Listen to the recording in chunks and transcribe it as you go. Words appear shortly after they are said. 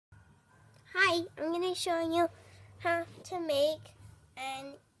Hi, I'm going to show you how to make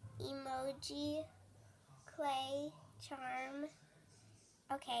an emoji clay charm.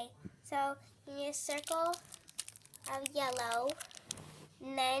 Okay, so you need a circle of yellow,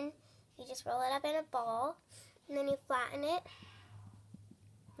 and then you just roll it up in a ball, and then you flatten it.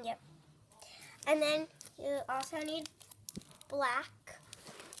 Yep. And then you also need black,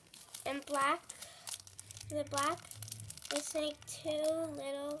 and the black, just make two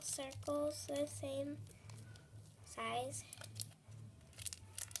little circles the same size.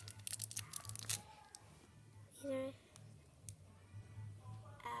 These are,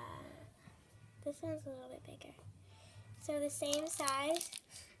 this one's a little bit bigger. So the same size,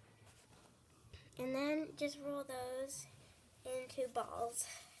 and then just roll those into balls.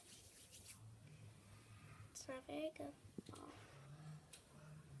 It's not very good ball.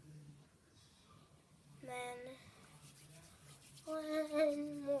 Then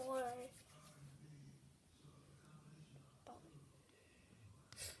one more ball.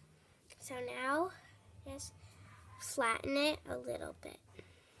 So now just flatten it a little bit.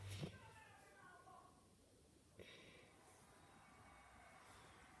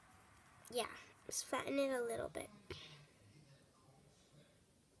 Yeah, just flatten it a little bit.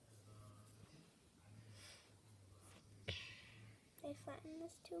 I flattened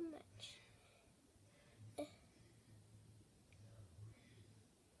this too much.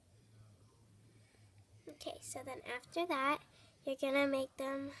 Okay, so then after that, you're gonna make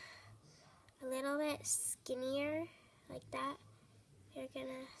them a little bit skinnier, like that. You're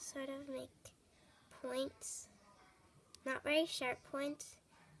gonna sort of make points, not very sharp points,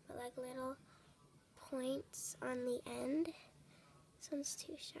 but like little points on the end. This one's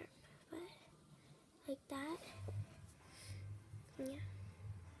too sharp, but like that. Yeah.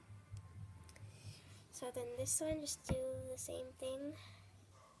 So then this one, just do the same thing.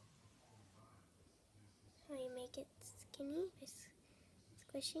 So you make it skinny by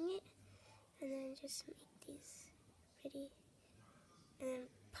squishing it, and then just make these pretty, and then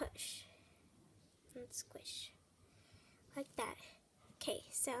push and squish like that. Okay,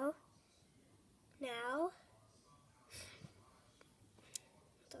 so now,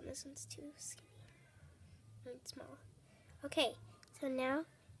 hold on, this one's too skinny and small. Okay, so now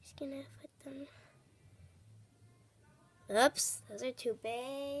just gonna put them. Oops, those are too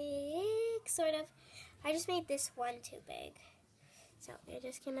big, sort of. I just made this one too big. So you're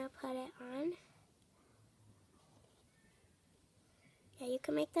just gonna put it on. Yeah, you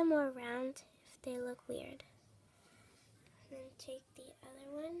can make them more round if they look weird. And then take the other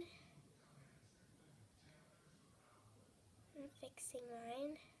one. I'm fixing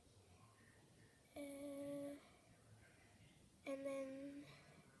mine. And then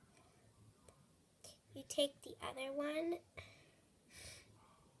you take the other one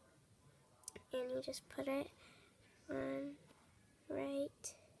and you just put it on right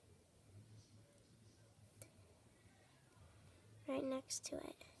next to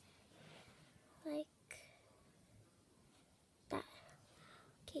it, like that.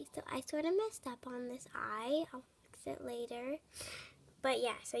 Okay, so I sort of messed up on this eye. I'll fix it later. But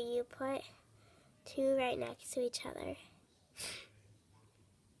yeah, so you put two right next to each other.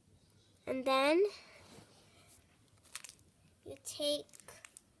 And then you take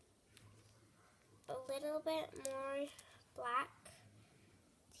a little bit more black,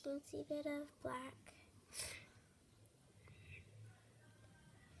 teensy bit of black,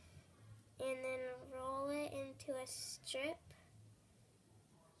 and then roll it into a strip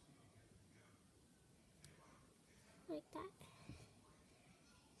like that.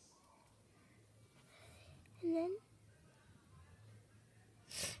 And then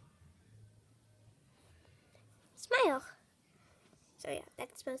smile. So yeah,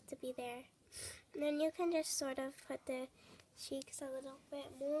 that's supposed to be there. And then you can just sort of put the cheeks a little bit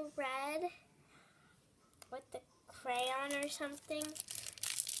more red with the crayon or something.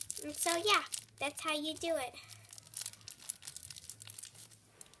 And so yeah, that's how you do it.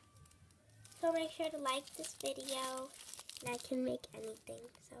 So make sure to like this video, and I can make anything,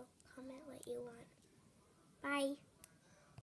 so comment what you want. Bye.